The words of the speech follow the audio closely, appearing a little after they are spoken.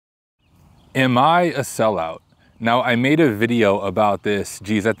Am I a sellout? Now, I made a video about this,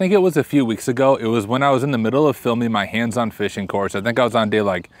 geez, I think it was a few weeks ago. It was when I was in the middle of filming my hands-on fishing course. I think I was on day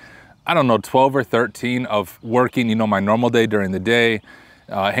like, I don't know, 12 or 13 of working, you know, my normal day during the day,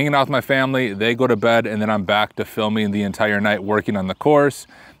 hanging out with my family. They go to bed and then I'm back to filming the entire night working on the course.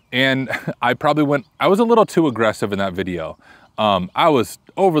 And I was a little too aggressive in that video. I was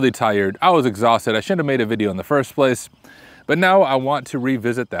overly tired. I was exhausted. I shouldn't have made a video in the first place. But now I want to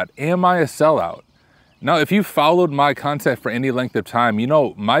revisit that. Am I a sellout? Now, if you followed my content for any length of time, you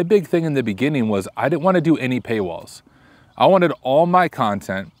know, my big thing in the beginning was I didn't want to do any paywalls. I wanted all my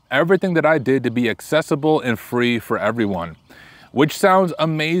content, everything that I did, to be accessible and free for everyone, which sounds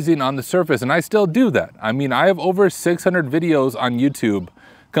amazing on the surface, and I still do that. I mean, I have over 600 videos on YouTube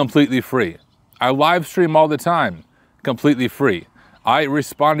completely free. I live stream all the time, completely free. I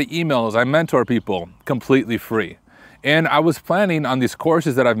respond to emails, I mentor people, completely free. And I was planning on these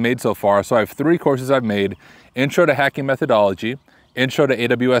courses that I've made so far. So I have 3 courses I've made: Intro to Hacking Methodology, Intro to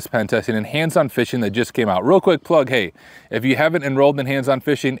AWS Pentesting, and Hands-on Phishing that just came out. Real quick plug, hey, if you haven't enrolled in Hands-on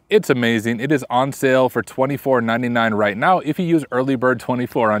Phishing, it's amazing. It is on sale for $24.99 right now if you use Early Bird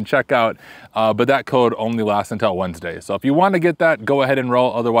 24 on checkout, but that code only lasts until Wednesday. So if you want to get that, go ahead and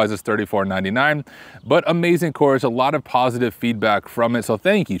enroll. Otherwise, it's $34.99. But amazing course, a lot of positive feedback from it. So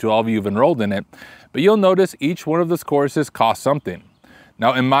thank you to all of you who've enrolled in it. But you'll notice each one of those courses costs something.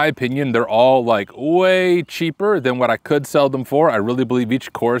 Now, in my opinion, they're all like way cheaper than what I could sell them for. I really believe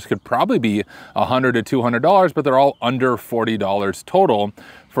each course could probably be $100 to $200, but they're all under $40 total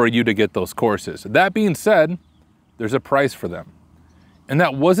for you to get those courses. That being said, there's a price for them. And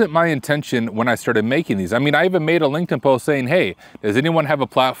that wasn't my intention when I started making these. I mean, I even made a LinkedIn post saying, hey, does anyone have a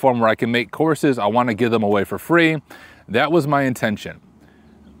platform where I can make courses? I want to give them away for free. That was my intention.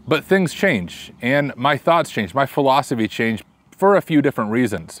 But things change, and my thoughts changed, my philosophy changed, for a few different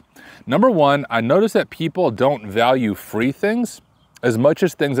reasons. Number one, I noticed that people don't value free things as much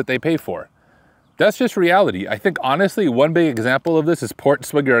as things that they pay for. That's just reality. I think honestly, one big example of this is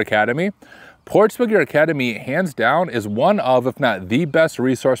Portswigger Academy. Portswigger Academy, hands down, is one of, if not the best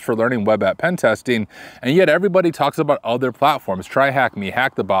resource for learning web app pen testing, and yet everybody talks about other platforms. TryHackMe,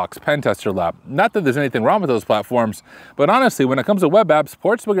 Hack the Box, Pentester Lab. Not that there's anything wrong with those platforms, but honestly, when it comes to web apps,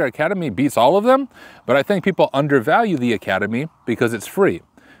 Portswigger Academy beats all of them, but I think people undervalue the Academy because it's free.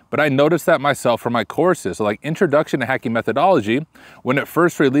 But I noticed that myself for my courses. So like Introduction to Hacking Methodology, when it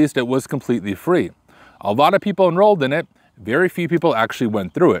first released, it was completely free. A lot of people enrolled in it. Very few people actually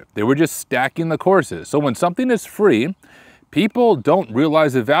went through it. They were just stacking the courses. So when something is free, people don't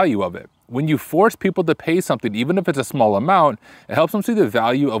realize the value of it. When you force people to pay something, even if it's a small amount, it helps them see the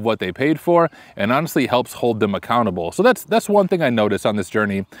value of what they paid for, and honestly helps hold them accountable. So that's one thing I noticed on this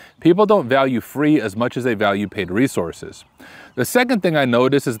journey. People don't value free as much as they value paid resources. The second thing I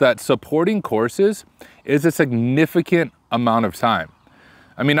noticed is that supporting courses is a significant amount of time.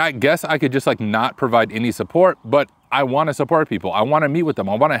 I mean, I guess I could just like not provide any support, but I want to support people. I want to meet with them.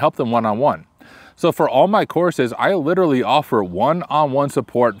 I want to help them one-on-one. So for all my courses, I literally offer one-on-one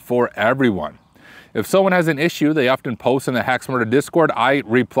support for everyone. If someone has an issue, they often post in the HackSmarter Discord. I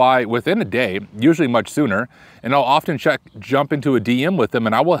reply within a day, usually much sooner, and I'll often jump into a DM with them,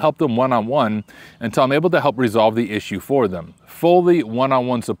 and I will help them one-on-one until I'm able to help resolve the issue for them. Fully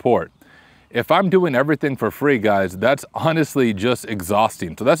one-on-one support. If I'm doing everything for free, guys, that's honestly just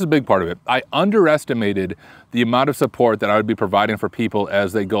exhausting. So that's a big part of it. I underestimated the amount of support that I would be providing for people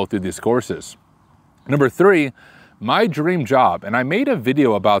as they go through these courses. Number 3, my dream job, and I made a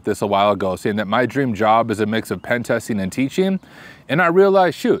video about this a while ago saying that my dream job is a mix of pen testing and teaching. And I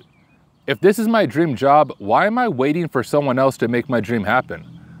realized, shoot, if this is my dream job, why am I waiting for someone else to make my dream happen?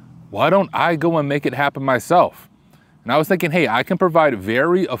 Why don't I go and make it happen myself? And I was thinking, hey, I can provide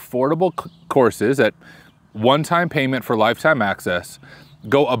very affordable courses at one-time payment for lifetime access,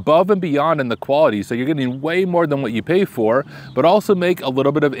 go above and beyond in the quality, so you're getting way more than what you pay for, but also make a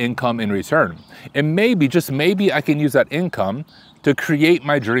little bit of income in return. And maybe, just maybe, I can use that income to create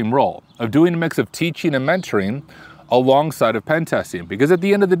my dream role of doing a mix of teaching and mentoring alongside of pen testing. Because at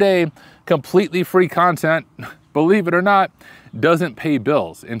the end of the day, completely free content, believe it or not, doesn't pay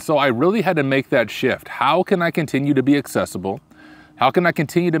bills. And so I really had to make that shift. How can I continue to be accessible? How can I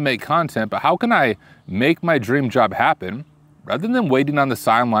continue to make content? But how can I make my dream job happen rather than waiting on the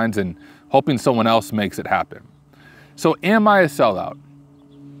sidelines and hoping someone else makes it happen? So am I a sellout?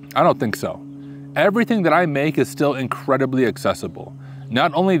 I don't think so. Everything that I make is still incredibly accessible.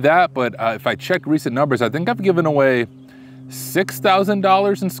 Not only that, but if I check recent numbers, I think I've given away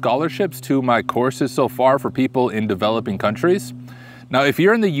 $6,000 in scholarships to my courses so far for people in developing countries. Now, if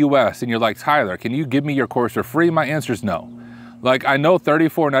you're in the US and you're like, Tyler, can you give me your course for free? My answer is no. Like, I know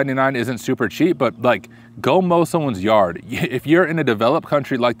 $34.99 isn't super cheap, but like, go mow someone's yard. If you're in a developed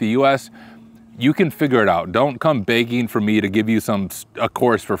country like the US, you can figure it out. Don't come begging for me to give you a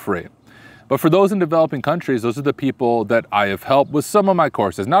course for free. But for those in developing countries, those are the people that I have helped with some of my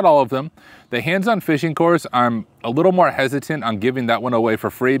courses, not all of them. The hands-on fishing course, I'm a little more hesitant on giving that one away for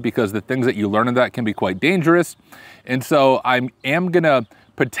free because the things that you learn in that can be quite dangerous. And so I am gonna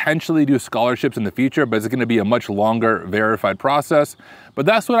potentially do scholarships in the future, but it's gonna be a much longer verified process. But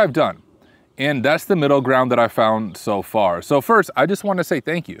that's what I've done. And that's the middle ground that I found so far. So first, I just wanna say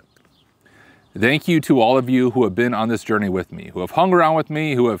thank you. Thank you to all of you who have been on this journey with me, who have hung around with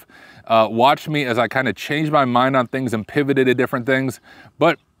me, who have watched me as I kind of changed my mind on things and pivoted to different things.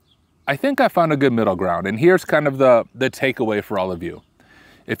 But I think I found a good middle ground. And here's kind of the takeaway for all of you.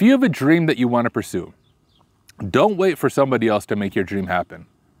 If you have a dream that you want to pursue, don't wait for somebody else to make your dream happen.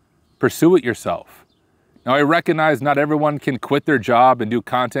 Pursue it yourself. Now, I recognize not everyone can quit their job and do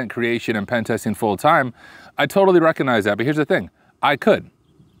content creation and pen testing full time. I totally recognize that. But here's the thing. I could.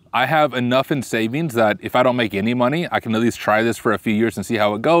 I have enough in savings that if I don't make any money, I can at least try this for a few years and see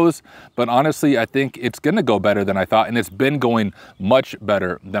how it goes. But honestly, I think it's gonna go better than I thought, and it's been going much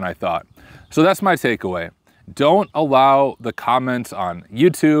better than I thought. So that's my takeaway. Don't allow the comments on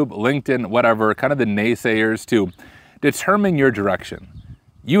YouTube, LinkedIn, whatever, kind of the naysayers to determine your direction.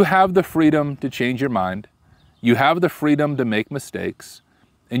 You have the freedom to change your mind. You have the freedom to make mistakes,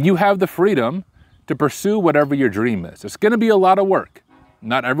 and you have the freedom to pursue whatever your dream is. It's gonna be a lot of work.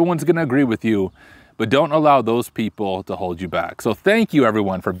 Not everyone's gonna agree with you, but don't allow those people to hold you back. So thank you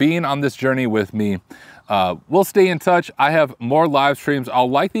everyone for being on this journey with me. We'll stay in touch. I have more live streams. I'll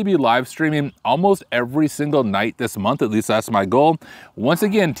likely be live streaming almost every single night this month, at least that's my goal. Once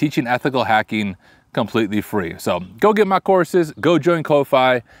again, teaching ethical hacking completely free. So go get my courses, go join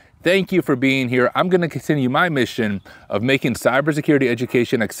Ko-Fi. Thank you for being here. I'm gonna continue my mission of making cybersecurity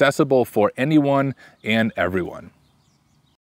education accessible for anyone and everyone.